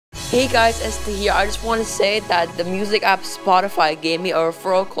Hey guys, Esther here. I just want to say that the music app Spotify gave me a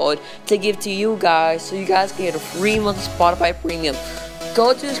referral code to give to you guys so you guys can get a free month of Spotify Premium.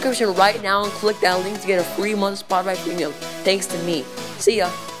 Go to the description right now and click that link to get a free month of Spotify Premium. Thanks to me. See ya.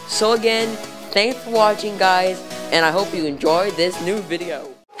 So again, thanks for watching guys, and I hope you enjoyed this new video.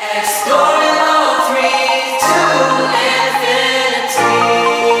 Exploring all three to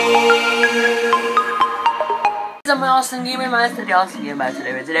I'm Austin Gamer,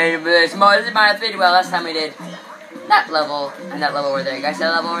 today this is my video. Well, last time we did that level and that level over there. You guys see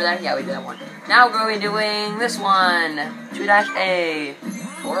that level over there? Yeah, we did that one. Now we're going to be doing this one, 2-A,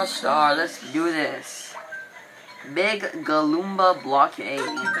 for a star. Let's do this. Big Galumba Blockade.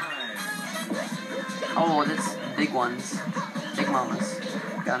 Oh, that's big ones. Big mamas.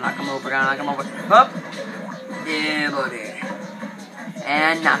 Gotta knock them over, Up. Yeah, buddy.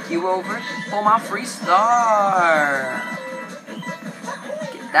 And knock you over for my free star.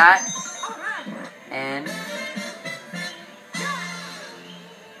 Get that. And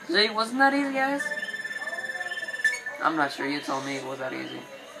see, wasn't that easy, guys? I'm not sure. You told me it was that easy.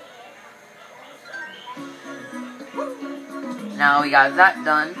 Now we got that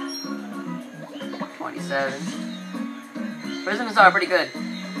done. 27. Prism star pretty good.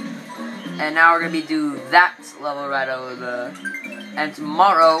 And now we're gonna be do that level right over the. And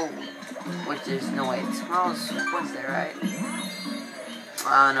tomorrow, which is, no wait, tomorrow's Wednesday, right?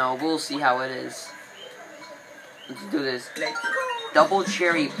 I don't know, we'll see how it is. Let's do this. Double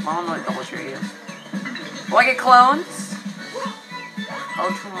cherry, I don't know what double cherry is. Will I get clones?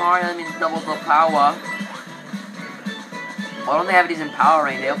 Oh, tomorrow, that means double the power. Why don't they have these in power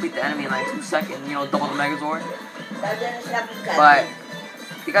range? They'll beat the enemy in like 2 seconds, you know, double the Megazord. But,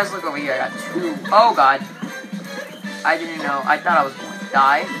 if you guys look over here, I got 2, oh god. I didn't know. I thought I was going to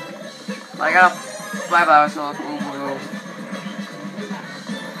die. But I got a 5-hour, so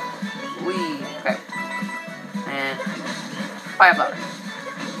wee. Okay. And 5 hours.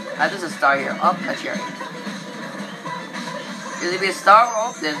 There's a star here. Up a cherry. Is it be a star?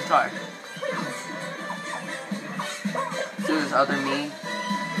 Oh, there's a star. Let's do this other me.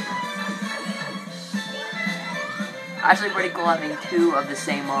 Actually, pretty cool having 2 of the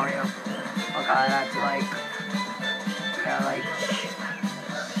same Mario. Oh god, that's like. Like,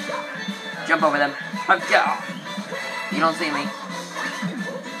 jump over them. You don't see me.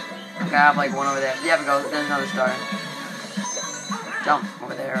 Okay, I have like one over there. Yeah, we go. There's another star. Jump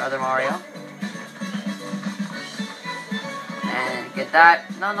over there, other Mario. And get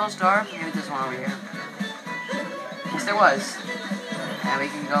that. No star. Maybe this one over here. Yes, there was. And we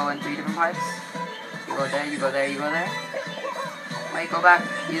can go in 3 different pipes. You go there, you go there, you go there. Wait, go back.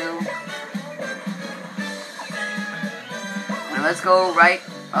 You. Let's go right.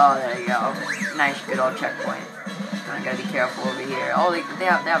 Oh, there you go. Nice, good old checkpoint. I gotta be careful over here. Oh, they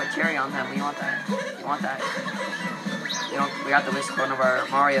have a cherry on them. We want that. You want that? We have to risk one of our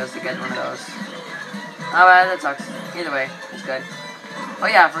Marios to get one of those. Oh, well, that sucks. Either way, it's good. Oh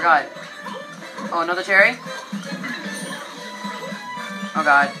yeah, I forgot. Oh, another cherry. Oh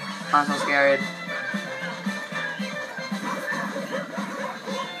god, I'm so scared.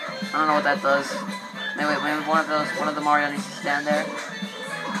 I don't know what that does. Wait, maybe one of the Mario needs to stand there.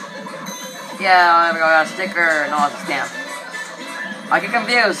 Yeah, there we go, I got a sticker. No, it's a stamp. I get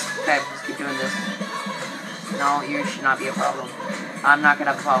confused. Okay, let's keep doing this. No, you should not be a problem. I'm not gonna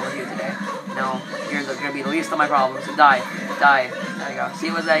have a problem with you today. No, you're gonna be the least of my problems. So die. There you go.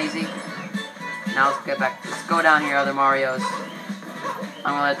 See, was that easy? Now let's get back. Let's go down here, other Marios.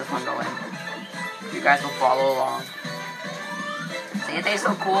 I'm gonna let this one go in. You guys will follow along. See, ain't they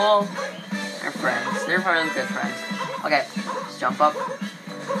so cool? They're friends. They're really good friends. Okay, let's jump up.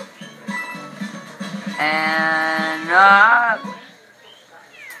 And,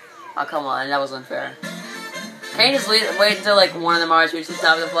 oh, come on, that was unfair. Can you just wait until, like, one of the Marios reaches the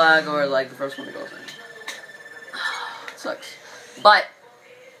top of the flag, or, like, the first one that goes in? Sucks. But,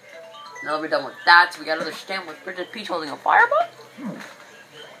 now that we're done with that, we got another stamp with Princess Peach holding a fireball?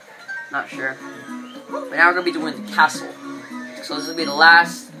 Not sure. But now we're going to be doing the castle. So this will be the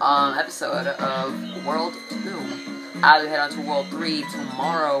last episode of World 2. As we head on to World 3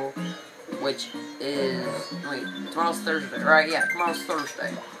 tomorrow, which is... Wait, tomorrow's Thursday, right? Yeah, tomorrow's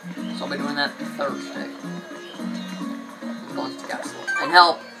Thursday. So I'll be doing that Thursday. I'm going to the castle. And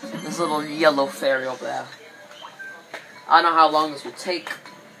help this little yellow fairy over there. I don't know how long this will take,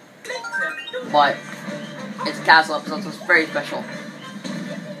 but it's a castle episode, so it's very special.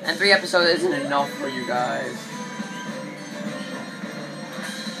 And 3 episodes isn't enough for you guys.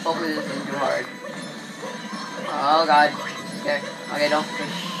 Hopefully this isn't too hard. Oh god. Okay, don't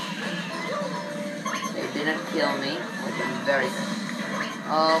push. They didn't kill me, which is very good.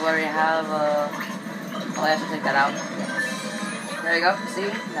 Oh, we already have, oh, I have to take that out. There you go, see?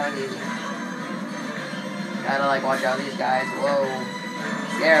 That was easy. Gotta, like, watch out these guys. Whoa.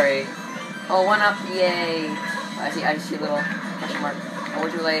 Scary. Oh, 1 up, yay. I see a little question mark. Oh,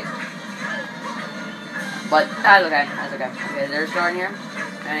 we're too late. But, that's okay, Okay, there's a star in here.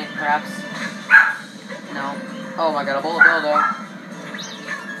 Okay, perhaps. No. Oh my god, a bullet bill, though.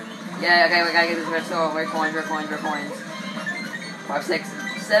 Yeah, okay, we gotta get this red sword. Red coins. 5, 6,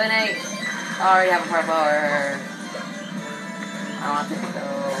 7, 8. I already have a fire flower. I don't want to go.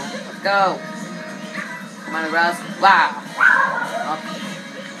 Let's go. Come on, Russ. Wow. Oh.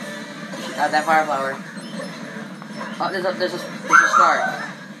 Got that fire flower. Oh, there's a star.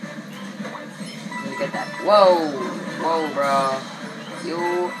 Let me get that. Whoa, bro. You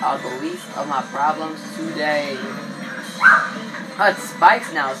are the least of my problems today. Oh, it's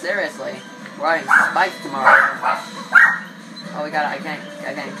spikes now. Seriously, we're adding spikes tomorrow. Oh, I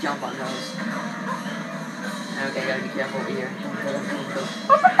can't jump on those. Okay, gotta be careful over here.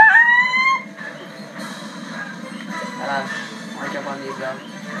 Wanna jump on these though?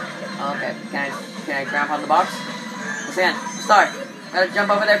 Okay, can I grab on the box? Yes, I can. Star. Gotta jump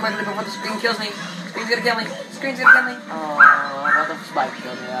over there quickly before the screen kills me. Screen's gonna kill me. Oh, what the spike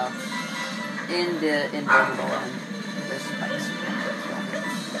killed me though. Invisible and the spikes.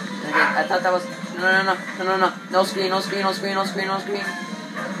 Okay, I thought that was no screen.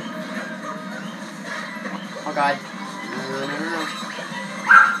 Oh god.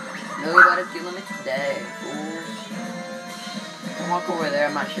 No. Nobody's killing me today. Ooh. I'll walk over there,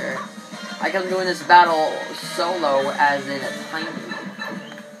 I'm not sure. I am doing this battle solo as in a tiny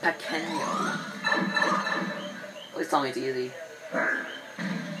pequeño. Please tell me it's easy.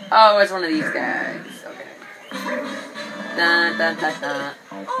 Oh, it's one of these guys. Okay. Dun. I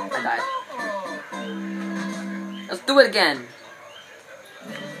died. Let's do it again.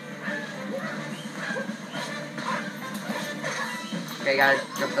 Okay, gotta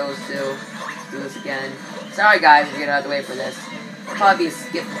jump those two. Do this again. Sorry guys if you're gonna have to wait for this. It'll probably be a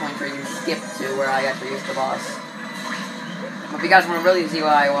skip point where you can skip to where I actually use the boss. But if you guys want to really see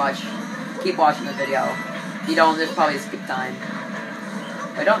what I watch, keep watching the video. If you don't, there's probably a skip time.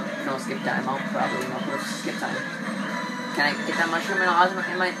 If I don't know skip time, I'll probably know what's skip time. Can I get that mushroom in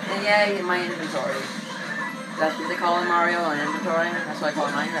my inventory? That's what they call in Mario, an inventory. That's what I call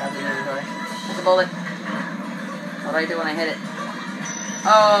it in Minecraft, an inventory. That's a bullet. What do I do when I hit it?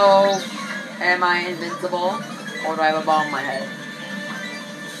 Oh, am I invincible? Or do I have a bomb in my head?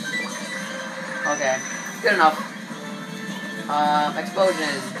 Okay, good enough.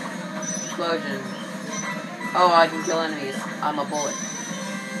 Explosion. Oh, I can kill enemies. I'm a bullet.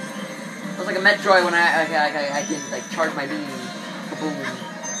 It's like a Metroid when I can like charge my beam. Boom.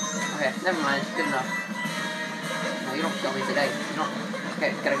 Okay, never mind. Good enough. No, you don't kill me today. You don't.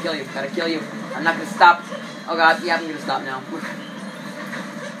 Okay, gotta kill you. I'm not gonna stop. Oh god, yeah, I'm gonna stop now.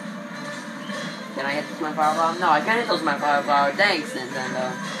 Can I hit this with my fire flower? No, I can't hit those with my fire flower. Thanks,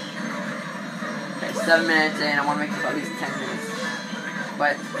 Nintendo. Okay, 7 minutes in. I want to make this at least 10 minutes.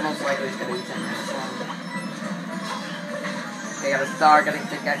 But most likely it's gonna be 10 minutes long. Okay, got a star. Gotta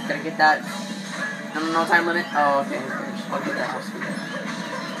get that. No time limit. Oh, okay. I'll get that house.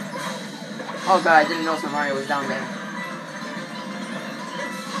 Oh god, I didn't know Super Mario was down there.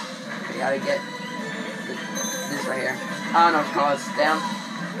 Okay, gotta get this right here. I don't know what it's called. Stamp.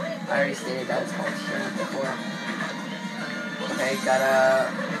 I already stated that it's called stamp before. Okay,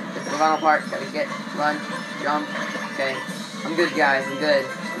 gotta get to the final part. Gotta run, jump. Okay, I'm good, guys. I'm good.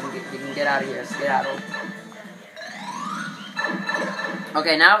 You can get out of here. Skedaddle.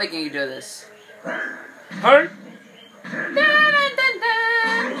 Okay, now we can do this. Hey. There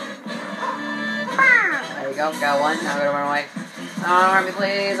you go. Got one. Now I'm gonna run away. Oh, don't hurt me,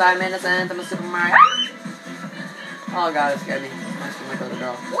 please. I'm innocent. I'm a Super Mario. Oh god, it scared me. Nice to make a little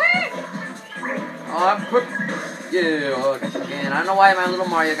girl. Oh, I'm quick. Yeah, oh, I got you again. I don't know why my little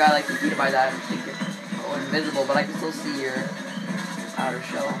Mario guy likes defeated by that. I think you're invisible, but I can still see your outer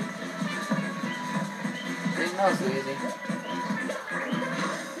shell. Didn't know it was too easy.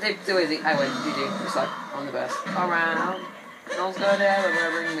 Too easy. I win. GG. You suck. I'm the best. Around. Don't go there. They're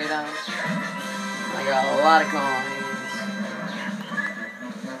gonna bring me down. I got a lot of coins.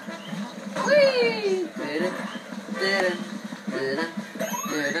 Whee!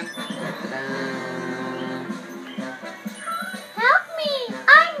 Help me!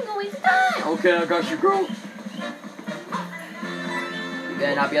 I'm going to die! Okay, I got you, girl. You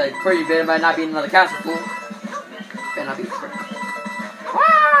better not be like pretty. You better not be in another castle, fool. You better not be pretty.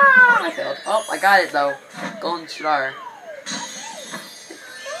 I failed. Oh, I got it though. Golden star.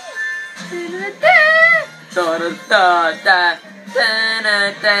 Da da da da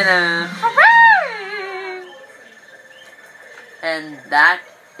Da-na-da-na. Hooray! And that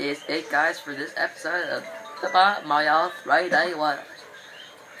is it, guys, for this episode of the Mario Friday Watch.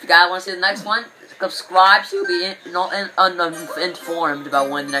 If you guys want to see the next one, subscribe so you'll be uninformed about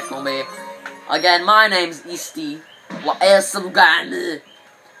when the next one will be. Again, my name's Easty.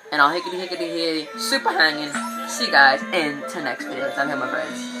 And I'll hickety hickety super hanging. See you guys in the next video. Time here, my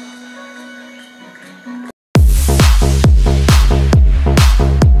friends.